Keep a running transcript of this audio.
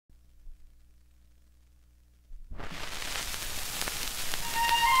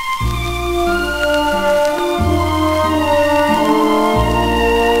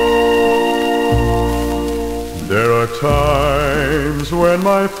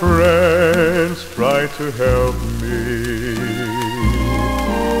my friends try to help me,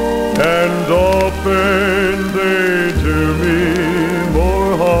 and often they do me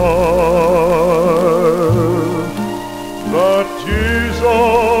more harm. But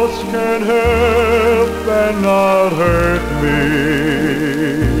Jesus can help and not hurt me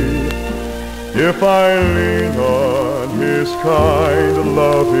if I lean on His kind,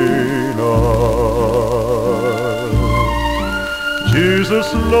 loving arms. Jesus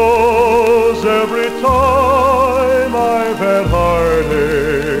knows every time I've had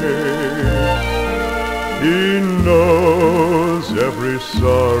heartache. He knows every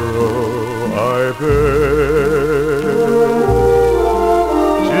sorrow I bear.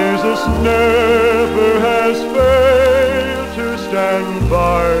 Jesus never has failed to stand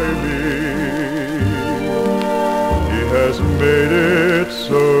by me. He has made it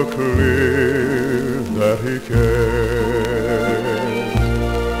so clear that He cares.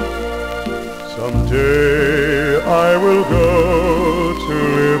 Someday I will go to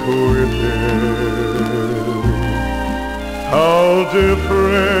live with Him. How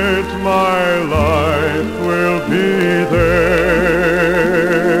different my life will be there.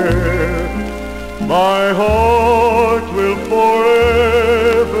 My heart will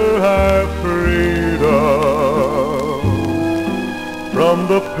forever have freedom from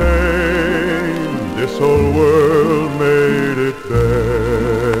the pain this whole world made it bear.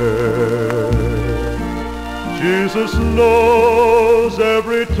 Jesus knows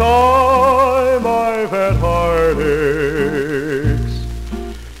every time I've had heartaches.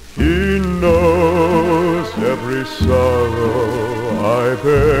 He knows every sorrow I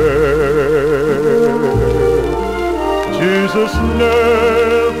bear. Jesus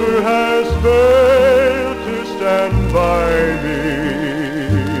never has failed to stand by me.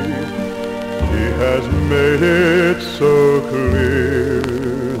 He has made it so clear